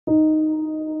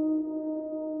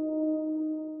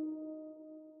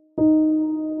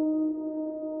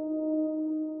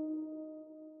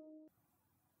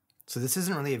So this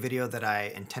isn't really a video that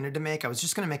I intended to make. I was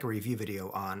just going to make a review video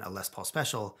on a Les Paul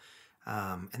Special,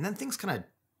 and then things kind of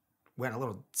went a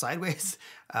little sideways,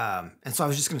 and so I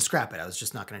was just going to scrap it. I was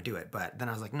just not going to do it. But then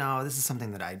I was like, no, this is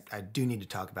something that I do need to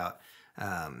talk about.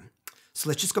 So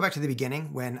let's just go back to the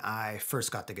beginning when I first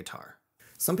got the guitar.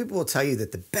 Some people will tell you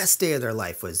that the best day of their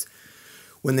life was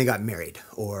when they got married,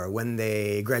 or when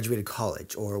they graduated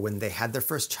college, or when they had their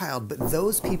first child, but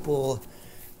those people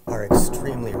are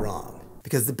extremely wrong.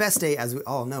 Because the best day, as we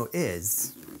all know,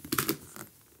 is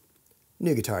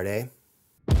new guitar day.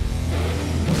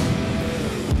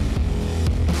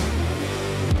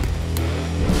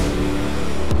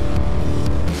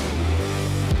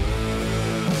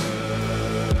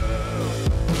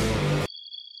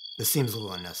 This seems a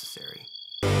little unnecessary.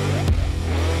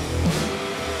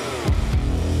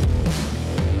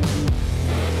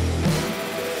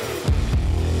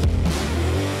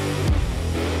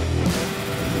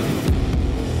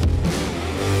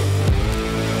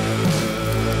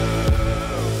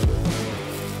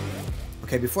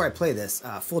 Okay, before I play this,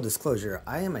 full disclosure,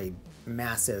 I am a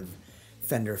massive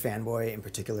Fender fanboy, in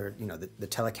particular, you know, the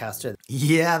Telecaster.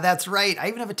 Yeah, that's right. I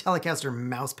even have a Telecaster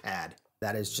mouse pad.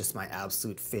 That is just my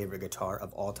absolute favorite guitar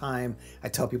of all time. I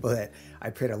tell people that I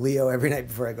pray to Leo every night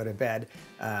before I go to bed.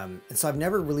 And so I've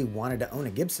never really wanted to own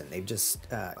a Gibson. They've just,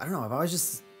 I don't know, I've always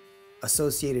just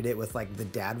associated it with like the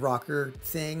dad rocker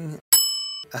thing.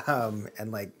 And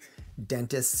like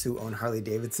dentists who own Harley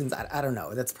Davidsons. I don't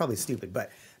know, that's probably stupid, but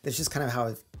that's just kind of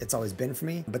how it's always been for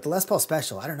me. But the Les Paul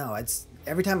Special, I don't know, it's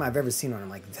every time I've ever seen one, I'm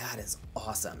like, that is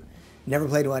awesome. Never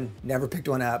played one, never picked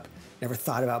one up, never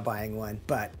thought about buying one,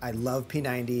 but I love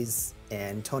P90s,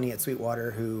 and Tony at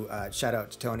Sweetwater, who, shout out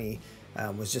to Tony,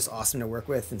 was just awesome to work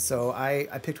with, and so I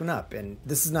picked one up. And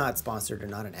this is not sponsored or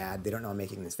not an ad, they don't know I'm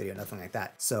making this video, nothing like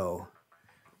that. So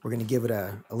we're gonna give it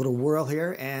a little whirl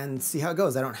here and see how it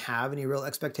goes. I don't have any real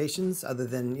expectations other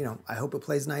than, you know, I hope it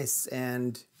plays nice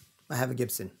and I have a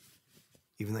Gibson.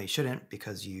 Even though you shouldn't,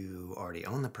 because you already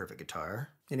own the perfect guitar.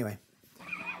 Anyway.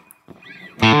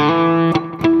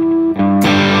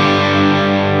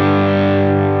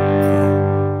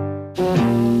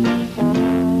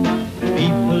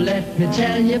 People, let me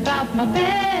tell you about my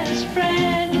best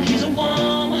friend. He's a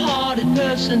warm-hearted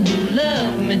person who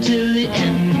loved me till the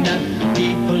end.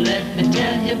 People, let me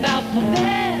tell you about my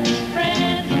best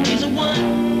friend. He's a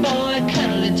one-boy,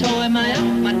 cuddly toy, my up,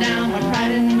 my down, my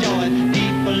pride and joy.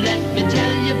 People, let me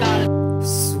tell you about it.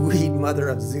 Sweet mother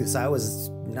of Zeus. I was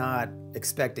not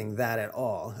expecting that at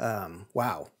all.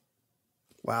 Wow.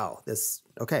 Wow. This,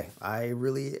 okay. I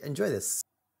really enjoy this.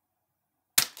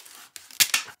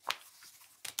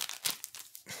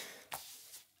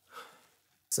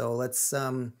 So let's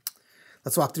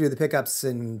walk through the pickups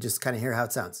and just kind of hear how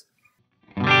it sounds.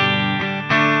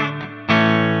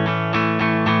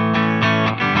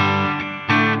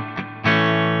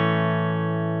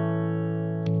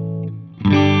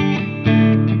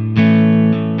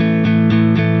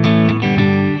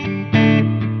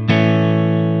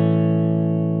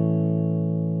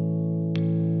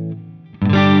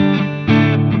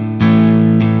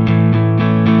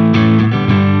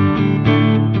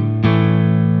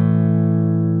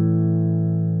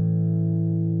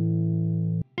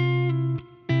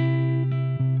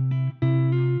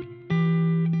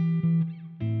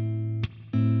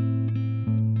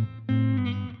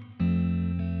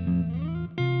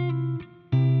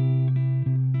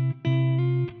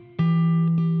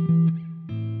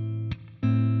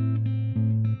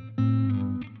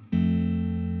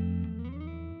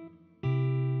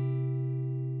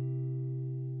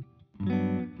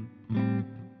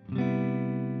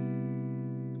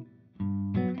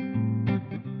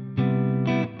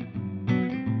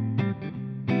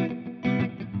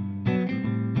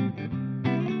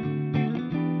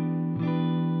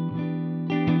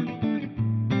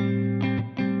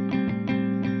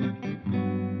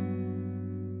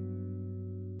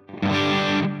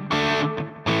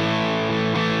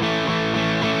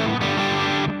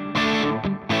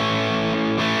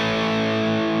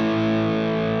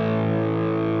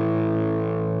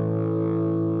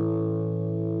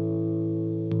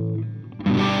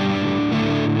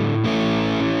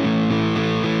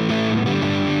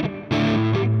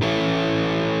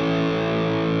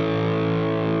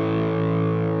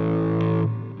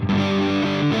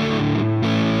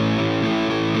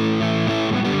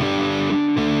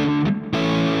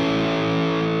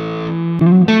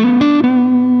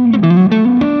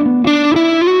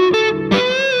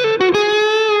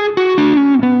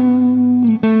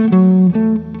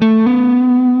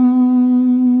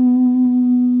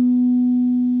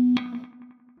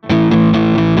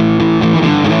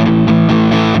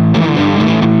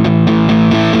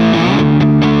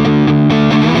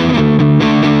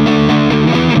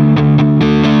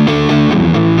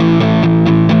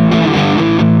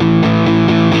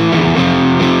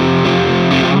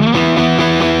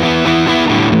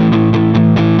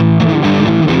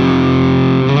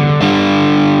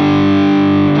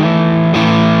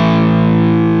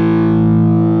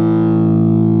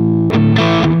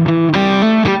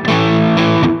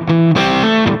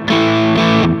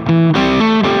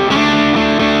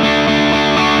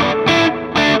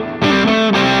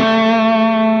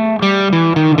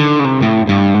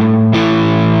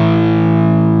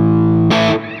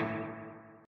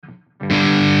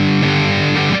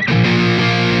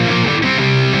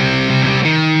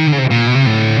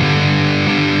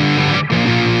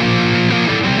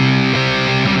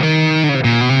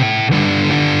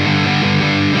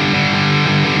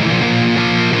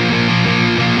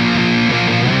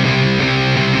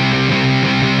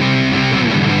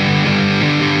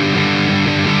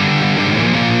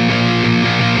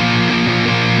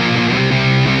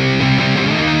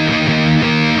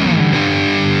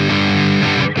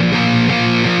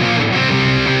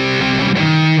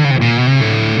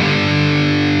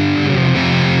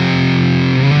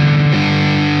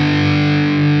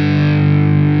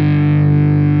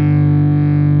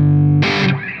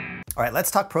 All right,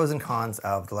 let's talk pros and cons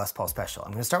of the Les Paul Special.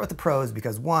 I'm gonna start with the pros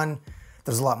because one,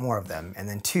 there's a lot more of them. And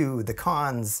then two, the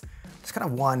cons, just kind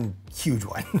of one huge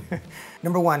one.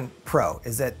 Number one pro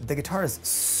is that the guitar is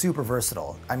super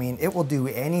versatile. I mean, it will do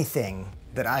anything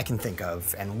that I can think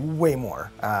of and way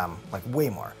more, like way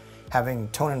more. Having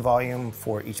tone and volume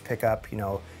for each pickup, you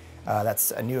know, that's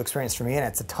a new experience for me and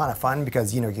it's a ton of fun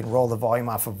because, you know, you can roll the volume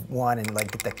off of one and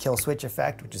like get that kill switch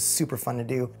effect, which is super fun to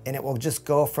do. And it will just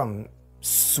go from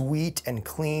sweet and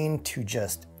clean to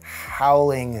just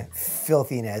howling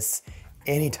filthiness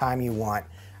anytime you want.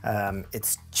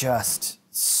 It's just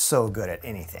so good at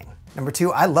anything. Number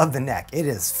two, I love the neck. It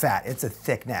is fat, it's a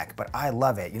thick neck, but I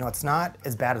love it. You know, it's not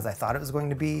as bad as I thought it was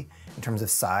going to be in terms of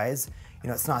size. You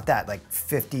know, it's not that like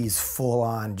 50s full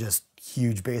on just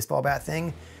huge baseball bat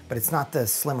thing, but it's not the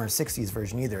slimmer 60s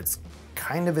version either. It's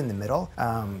kind of in the middle,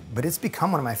 but it's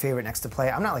become one of my favorite necks to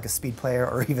play. I'm not like a speed player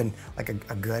or even like a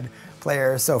good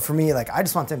player. So for me, like I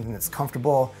just want something that's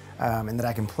comfortable and that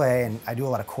I can play, and I do a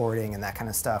lot of chording and that kind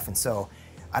of stuff. And so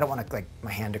I don't want like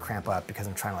my hand to cramp up because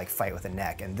I'm trying to like fight with a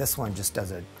neck. And this one just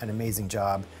does an amazing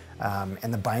job.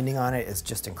 And the binding on it is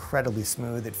just incredibly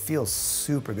smooth. It feels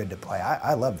super good to play.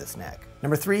 I love this neck.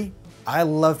 Number three, I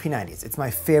love P90s. It's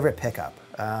my favorite pickup.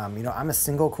 You know, I'm a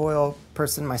single coil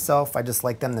person myself. I just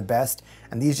like them the best.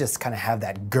 And these just kind of have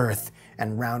that girth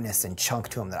and roundness and chunk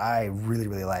to them that I really,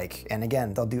 really like. And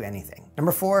again, they'll do anything.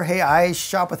 Number four, hey, I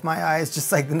shop with my eyes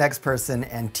just like the next person,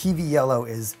 and TV yellow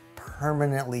is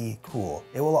permanently cool.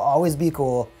 It will always be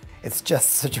cool. It's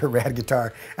just such a rad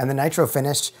guitar. And the nitro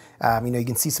finish, you know, you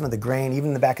can see some of the grain, even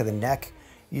in the back of the neck.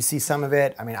 You see some of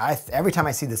it. I mean, every time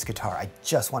I see this guitar, I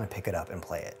just want to pick it up and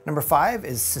play it. Number five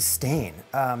is sustain.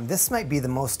 This might be the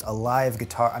most alive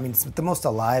guitar. I mean, it's the most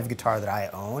alive guitar that I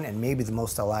own, and maybe the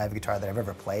most alive guitar that I've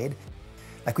ever played.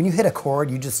 Like when you hit a chord,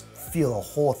 you just feel the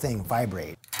whole thing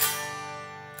vibrate.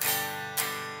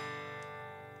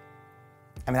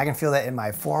 I mean, I can feel that in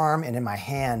my forearm and in my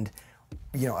hand,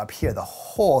 you know, up here, the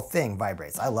whole thing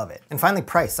vibrates. I love it. And finally,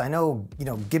 price. I know, you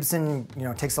know, Gibson, you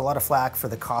know, takes a lot of flack for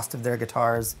the cost of their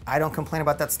guitars. I don't complain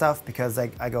about that stuff because I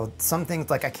go, some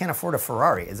things like I can't afford a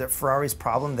Ferrari. Is it Ferrari's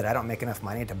problem that I don't make enough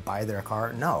money to buy their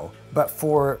car? No. But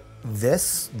for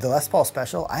this, the Les Paul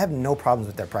Special, I have no problems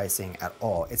with their pricing at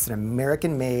all. It's an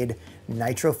American-made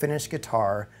nitro finished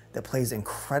guitar that plays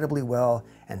incredibly well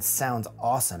and sounds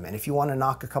awesome. And if you want to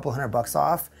knock a couple $100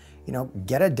 off, you know,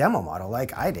 get a demo model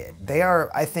like I did. They are,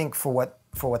 I think, for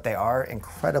what they are,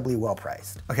 incredibly well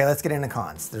priced. Okay, let's get into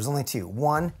cons. There's only two.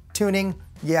 One, tuning.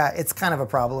 Yeah, it's kind of a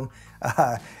problem.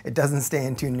 It doesn't stay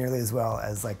in tune nearly as well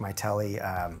as like my Telly.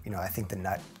 You know, I think the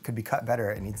nut could be cut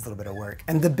better. It needs a little bit of work.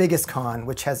 And the biggest con,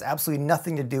 which has absolutely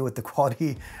nothing to do with the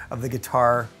quality of the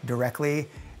guitar directly,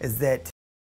 is that,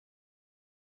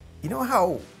 you know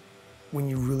how when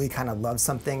you really kind of love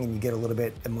something and you get a little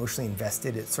bit emotionally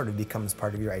invested, it sort of becomes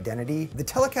part of your identity? The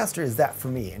Telecaster is that for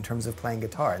me in terms of playing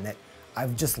guitar, and that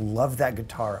I've just loved that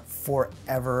guitar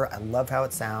forever. I love how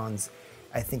it sounds.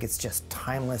 I think it's just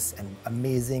timeless and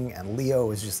amazing, and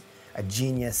Leo is just a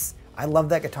genius. I love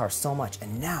that guitar so much,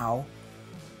 and now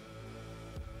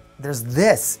there's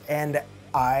this, and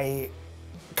I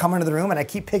come into the room and I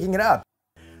keep picking it up.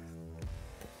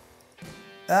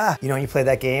 You know, when you play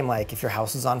that game, like if your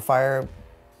house is on fire,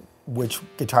 which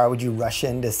guitar would you rush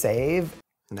in to save?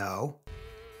 No.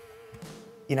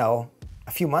 You know,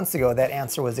 a few months ago, that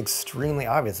answer was extremely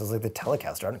obvious. It was like the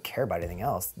Telecaster. I don't care about anything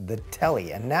else. The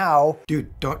Telly. And now,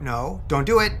 dude, don't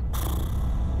do it.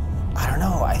 I don't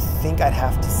know. I think I'd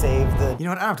have to save the, you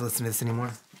know what? I don't have to listen to this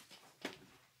anymore.